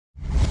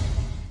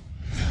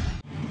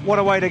What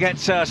a way to get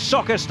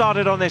soccer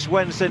started on this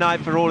Wednesday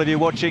night for all of you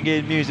watching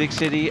in Music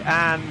City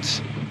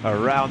and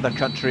around the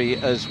country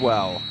as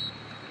well.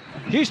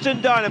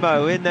 Houston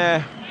Dynamo in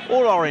their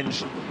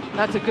all-orange.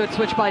 That's a good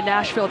switch by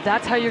Nashville.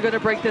 That's how you're going to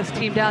break this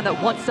team down,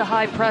 that wants to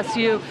high press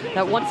you,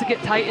 that wants to get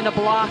tight in a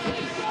block,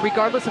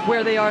 regardless of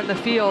where they are in the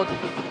field.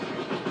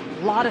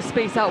 A lot of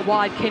space out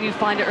wide. Can you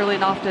find it early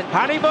and often?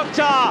 Hani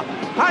Mukhtar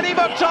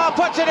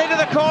puts it into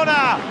the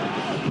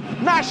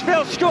corner.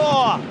 Nashville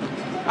score.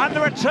 And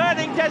the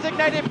returning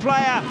designated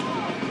player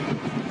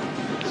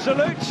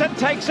salutes and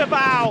takes a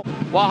bow.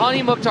 While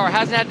Hani Mukhtar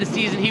hasn't had the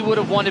season he would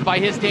have wanted by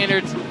his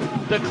standards,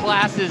 the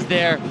class is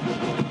there.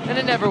 And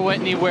it never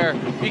went anywhere,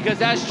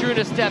 because as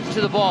Struna steps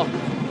to the ball,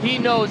 he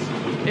knows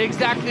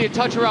exactly a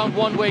touch around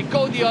one way,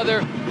 go the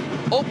other,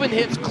 open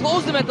hits,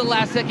 close them at the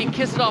last second,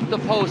 kiss it off the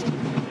post.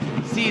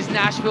 Sees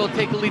Nashville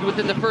take the lead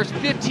within the first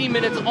 15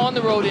 minutes on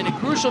the road in a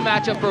crucial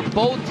matchup for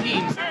both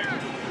teams.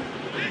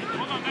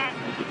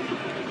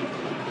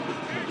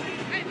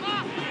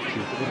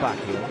 Back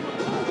here.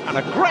 And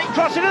a great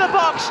cross into the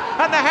box,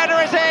 and the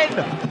header is in.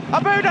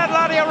 Abu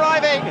Dadlani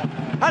arriving,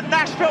 and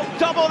Nashville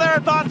double their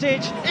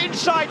advantage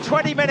inside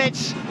 20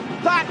 minutes.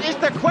 That is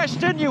the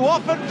question you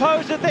often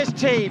pose at this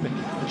team.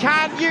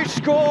 Can you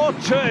score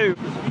two?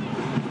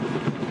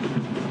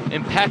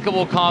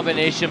 Impeccable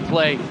combination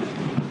play.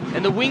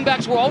 And the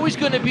wingbacks were always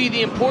going to be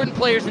the important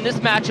players in this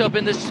matchup,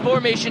 in this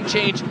formation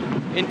change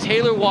in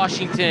Taylor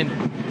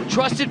Washington.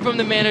 Trusted from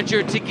the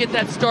manager to get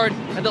that start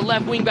at the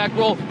left wing-back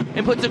role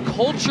and puts a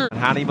culture. And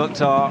Hani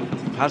Mukhtar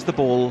has the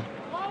ball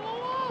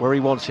where he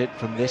wants it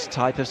from this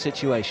type of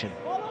situation.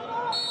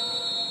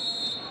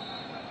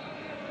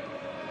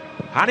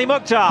 Hani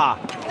Mukhtar.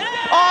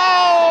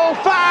 Oh,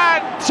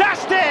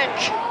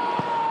 fantastic!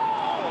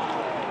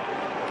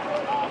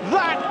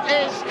 That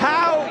is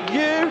how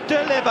you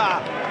deliver.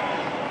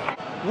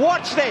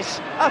 Watch this,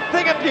 a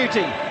thing of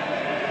beauty.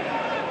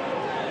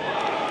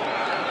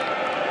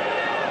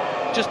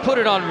 Just put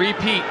it on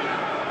repeat.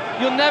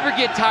 You'll never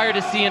get tired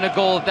of seeing a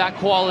goal of that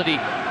quality.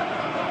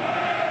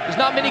 There's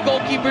not many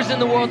goalkeepers in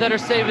the world that are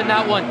saving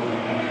that one.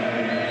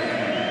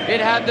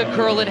 It had the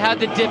curl, it had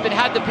the dip, it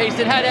had the pace,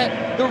 it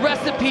had the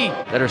recipe.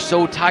 That are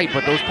so tight,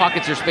 but those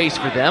pockets of space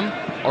for them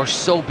are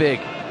so big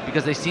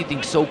because they see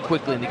things so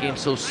quickly and the game's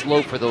so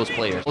slow for those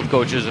players. Both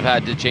coaches have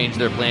had to change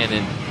their plan,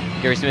 and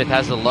Gary Smith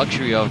has the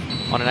luxury of,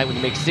 on a night when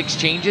you make 6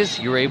 changes,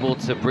 you're able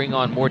to bring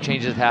on more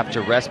changes, have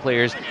to rest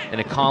players in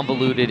a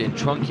convoluted and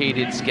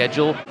truncated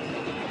schedule.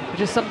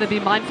 Just something to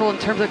be mindful in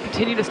terms of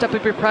continuing to step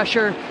up your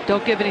pressure.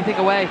 Don't give anything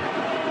away.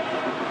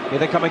 Here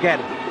they come again.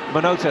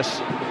 Manotas'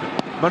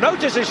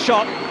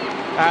 shot,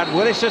 and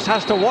Willis just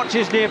has to watch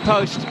his near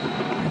post.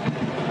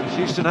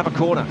 Houston have a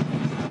corner.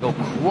 Go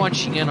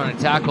crunching in on a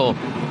tackle,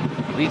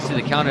 leads to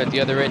the counter at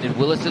the other end, and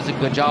Willis does a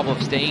good job of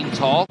staying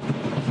tall.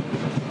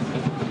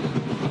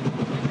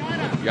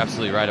 You're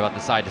absolutely right about the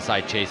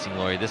side-to-side chasing,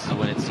 Laurie. This is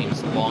when it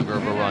seems longer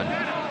of a run.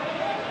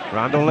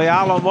 Randall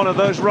Leal on one of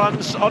those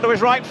runs onto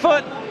his right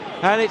foot,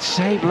 and it's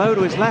saved low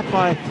to his left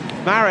by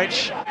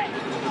Maric.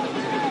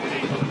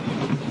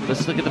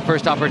 Let's look at the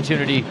first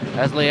opportunity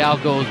as Leal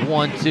goes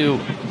 1-2,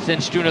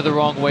 sends Struna the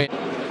wrong way.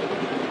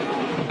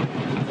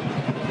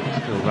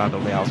 Still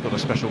Randall Leal's got a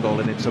special goal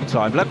in some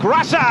time. La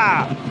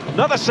Grassa!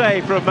 Another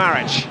save from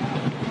Maric.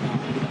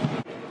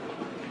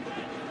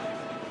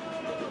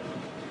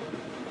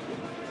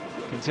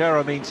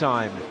 Quintero,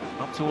 meantime,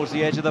 up towards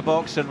the edge of the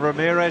box, and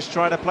Ramirez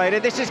trying to play it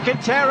in. This is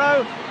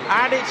Quintero,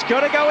 and it's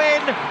going to go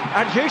in,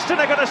 and Houston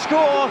are going to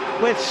score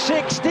with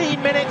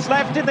 16 minutes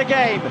left in the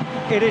game.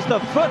 It is the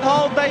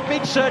foothold they've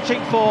been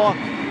searching for,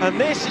 and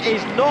this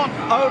is not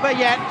over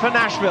yet for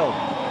Nashville.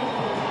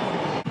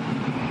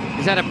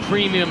 He's at a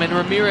premium, and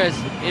Ramirez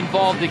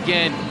involved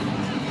again.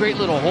 Great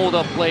little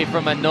hold-up play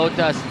from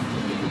Manotas.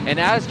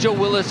 And as Joe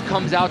Willis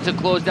comes out to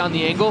close down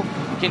the angle,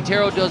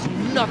 Quintero does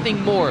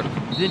nothing more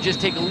than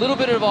just take a little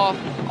bit off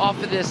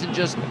of this and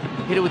just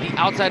hit it with the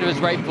outside of his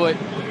right foot,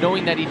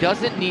 knowing that he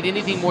doesn't need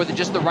anything more than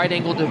just the right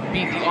angle to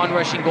beat the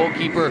onrushing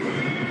goalkeeper.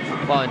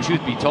 Well, and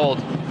truth be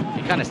told,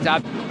 he kind of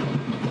stabbed.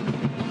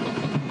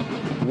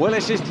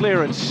 Willis's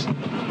clearance.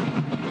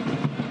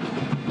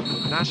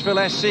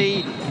 Nashville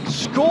SC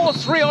score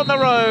 3 on the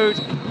road.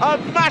 A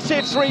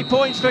massive 3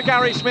 points for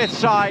Gary Smith's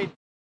side.